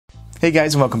Hey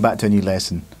guys, and welcome back to a new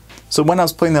lesson. So when I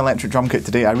was playing the electric drum kit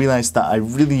today, I realised that I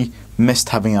really missed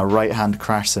having a right hand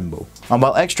crash cymbal. And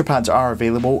while extra pads are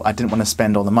available, I didn't want to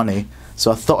spend all the money,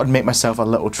 so I thought I'd make myself a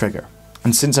little trigger.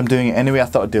 And since I'm doing it anyway, I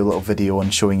thought I'd do a little video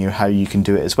on showing you how you can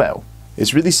do it as well.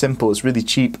 It's really simple, it's really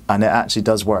cheap, and it actually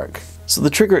does work. So the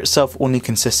trigger itself only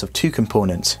consists of two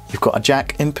components. You've got a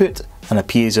jack input and a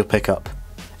piezo pickup.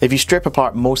 If you strip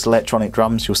apart most electronic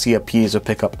drums, you'll see a piezo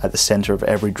pickup at the centre of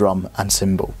every drum and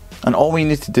cymbal. And all we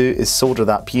need to do is solder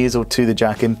that piezo to the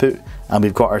jack input and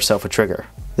we've got ourselves a trigger.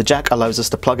 The jack allows us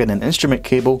to plug in an instrument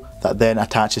cable that then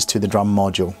attaches to the drum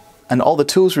module. And all the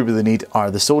tools we really need are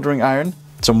the soldering iron,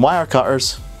 some wire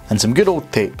cutters and some good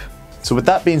old tape. So with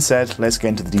that being said, let's get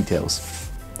into the details.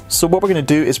 So what we're going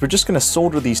to do is we're just going to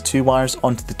solder these two wires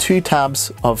onto the two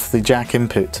tabs of the jack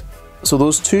input. So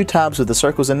those two tabs with the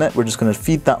circles in it, we're just going to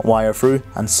feed that wire through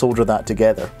and solder that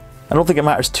together. I don't think it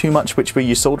matters too much which way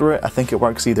you solder it, I think it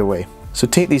works either way. So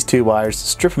take these two wires,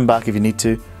 strip them back if you need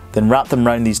to, then wrap them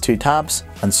around these two tabs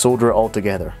and solder it all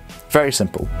together. Very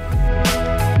simple.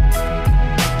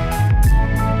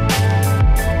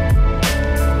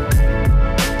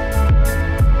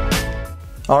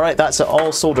 Alright, that's it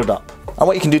all soldered up. And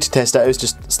what you can do to test it out is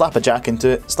just slap a jack into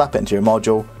it, slap it into your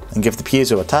module and give the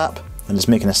piezo a tap and it's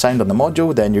making a sound on the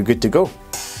module, then you're good to go.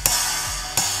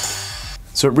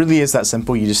 So it really is that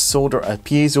simple. You just solder a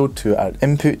piezo to an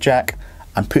input jack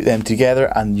and put them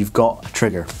together and you've got a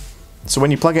trigger. So when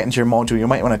you plug it into your module, you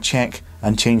might want to check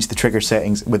and change the trigger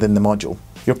settings within the module.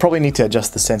 You'll probably need to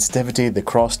adjust the sensitivity, the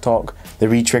crosstalk, the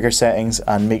re-trigger settings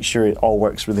and make sure it all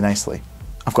works really nicely.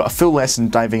 I've got a full lesson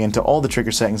diving into all the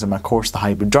trigger settings in my course, The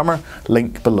Hybrid Drummer,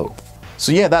 link below.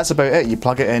 So yeah, that's about it. You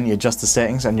plug it in, you adjust the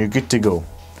settings and you're good to go.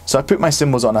 So I put my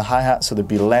cymbals on a hi-hat so there'd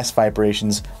be less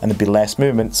vibrations and there'd be less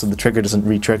movement so the trigger doesn't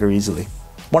re-trigger easily.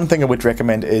 One thing I would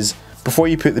recommend is before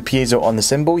you put the piezo on the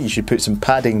cymbal, you should put some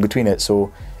padding between it,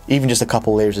 so even just a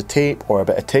couple layers of tape or a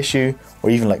bit of tissue or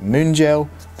even like moon gel,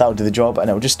 that'll do the job and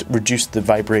it'll just reduce the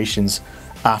vibrations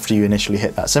after you initially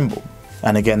hit that cymbal.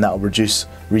 And again, that'll reduce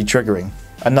re-triggering.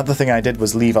 Another thing I did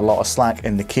was leave a lot of slack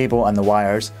in the cable and the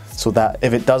wires so that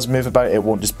if it does move about, it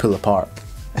won't just pull apart.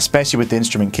 Especially with the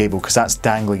instrument cable because that's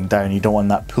dangling down, you don't want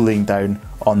that pulling down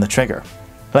on the trigger.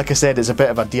 Like I said, it's a bit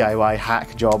of a DIY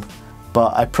hack job,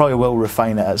 but I probably will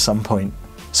refine it at some point.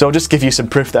 So I'll just give you some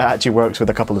proof that it actually works with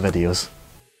a couple of videos.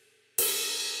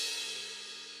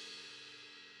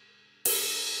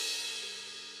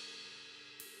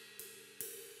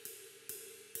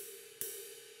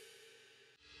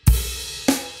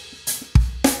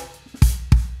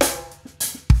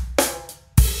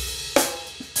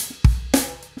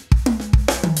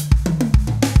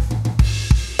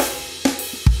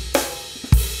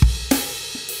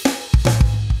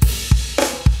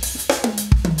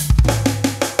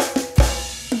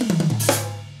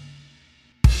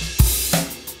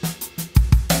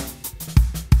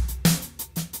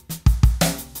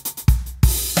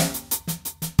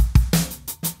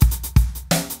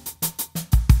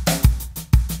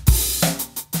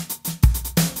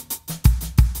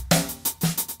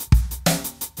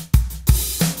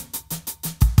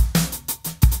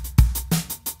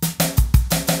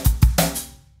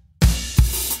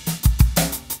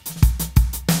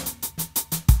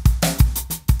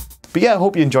 But yeah, I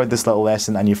hope you enjoyed this little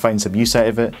lesson and you found some use out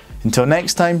of it. Until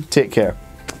next time, take care.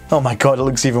 Oh my god, it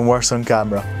looks even worse on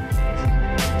camera.